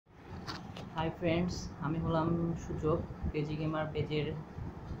Hi friends, আমি হলাম সূচক, ক্রেজি গেমার পেজের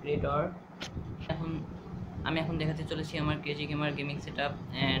ক্রিয়েটর। এখন আমি দেখাতে চলেছি আমার crazy gamer gaming set up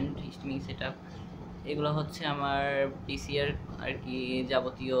and streaming set up. এগুলো হচ্ছে আমার পিসি এর আর কি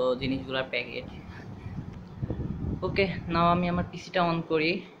যাবতীয় জিনিসগুলোর প্যাকেট। ওকে, নাও আমি আমার পিসিটা অন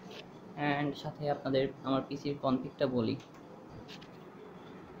করি অ্যান্ড সাথে আপনাদের আমার পিসির কনফিগটা বলি।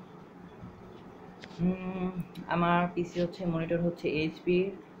 আমার পিসি হচ্ছে মনিটর হচ্ছে এইচপি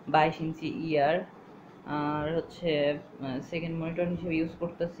 22 ইঞ্চি ইয়ার, আর হচ্ছে সেকেন্ড মনিটর হিসেবে ইউজ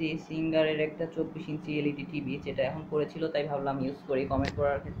করতেছি সিঙ্গারের একটা 24 ইঞ্চি এলইডি টিভি, যেটা এখন পড়েছিল তাই ভাবলাম ইউজ করি, কমেন্ট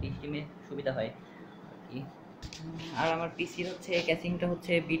করার ক্ষেত্রে স্ট্রিমে সুবিধা হয় আর কি। আর আমার পিসির হচ্ছে ক্যাসিংটা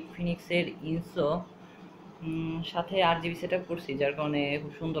হচ্ছে বিট ফিনিক্সের ইনসো, সাথে 8 জিবি সেট আপ করছি, যার কারণে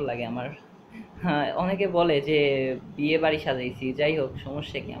খুব সুন্দর লাগে আমার। হ্যাঁ, অনেকে বলে যে বিয়ে বাড়ি সাজাইছি, যাই হোক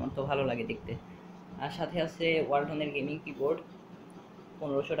সমস্যা কি, আমার তো ভালো লাগে দেখতে। আর সাথে আছে ওয়ালটনের গেমিং কিবোর্ড,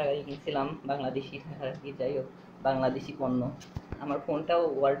 1500 টাকায় কিনছিলাম, বাংলাদেশি আর কি, যাই হোক বাংলাদেশি পণ্য। আমার ফোনটাও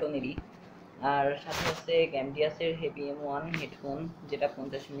ওয়ালটনেরই। আর সাথে আছে গ্যামডিয়াসের হেভি M1 হেডফোন, যেটা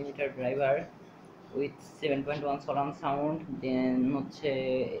 50 millimetre driver with 7.1 surround sound, দেন হচ্ছে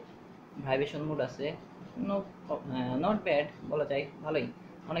ভাইব্রেশন মোড আছে। নট ব্যাড বলা যায়, ভালোই।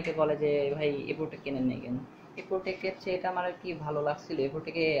 অনেকে বলে যে ভাই এপোটেক কেনেন নাই কেন, এপোটেকের চেয়ে এটা আমার আর কি ভালো লাগছিল,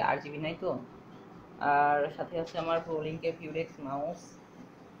 এপোটেকে 8 জিবি নাই তো। আর সাথে আছে আমার প্রোলিংকের ফিউরেক্স মাউস,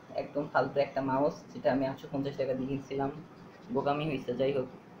 একদম ফালতু একটা মাউস, যেটা আমি 850 টাকা দিয়ে কিনছিলাম, বোকামি হয়েছে, যাই হোক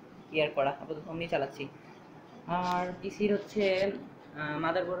কি আর করা, আপাতত আমি চালাচ্ছি। আর পিসির হচ্ছে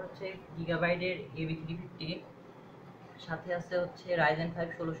মাদারবোর্ড হচ্ছে গিগাবাইটের AB350, সাথে আছে হচ্ছে রাইজেন 5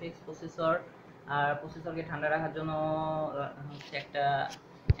 1600X প্রসেসর। আর প্রসেসরকে ঠান্ডা রাখার জন্য হচ্ছে একটা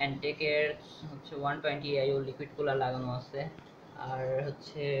অ্যান্টেকের হচ্ছে 120 IO লিকুইড কুলার লাগানো আছে। আর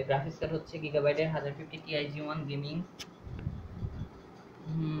হচ্ছে গ্রাফিক্স কার্ড হচ্ছে গিগাবাইটের 1050 Ti G1 গেমিং,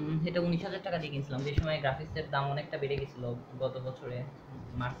 এটা 19,000 টাকা দিয়ে কিনছিলাম, যে সময় গ্রাফিক্সের দাম অনেকটা বেড়ে গেছিল গত বছরে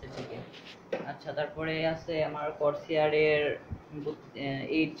মার্চের দিকে। আচ্ছা, তারপরে আছে আমার কর্সিয়ারের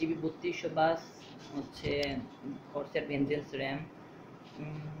 8 জিবি 3200 হচ্ছে কর্সিয়ার ভেঞ্জেন্স র্যাম।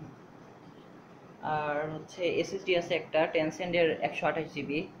 আর হচ্ছে এসএসডি আছে একটা টেনসেন্টের 128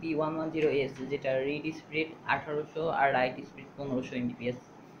 জিবি P110S, যেটা রিড স্পিড 1800 আর রাইট স্পিড 1500 Mbps।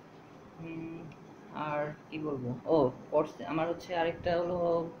 আর কি বলবো, ও আমার হচ্ছে আরেকটা হলো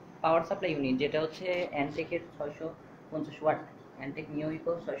পাওয়ার সাপ্লাই ইউনিট, যেটা হচ্ছে অ্যান্টেকের 650 ওয়াট, অ্যান্টেক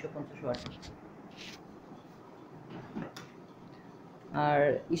নিওইকো 650 ওয়াট। আর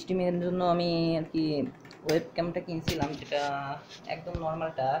স্ট্রিমের জন্য আমি আর কি ওয়েব ক্যামটা কিনছিলাম, যেটা একদম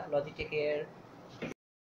নর্মালটা লজিটেকের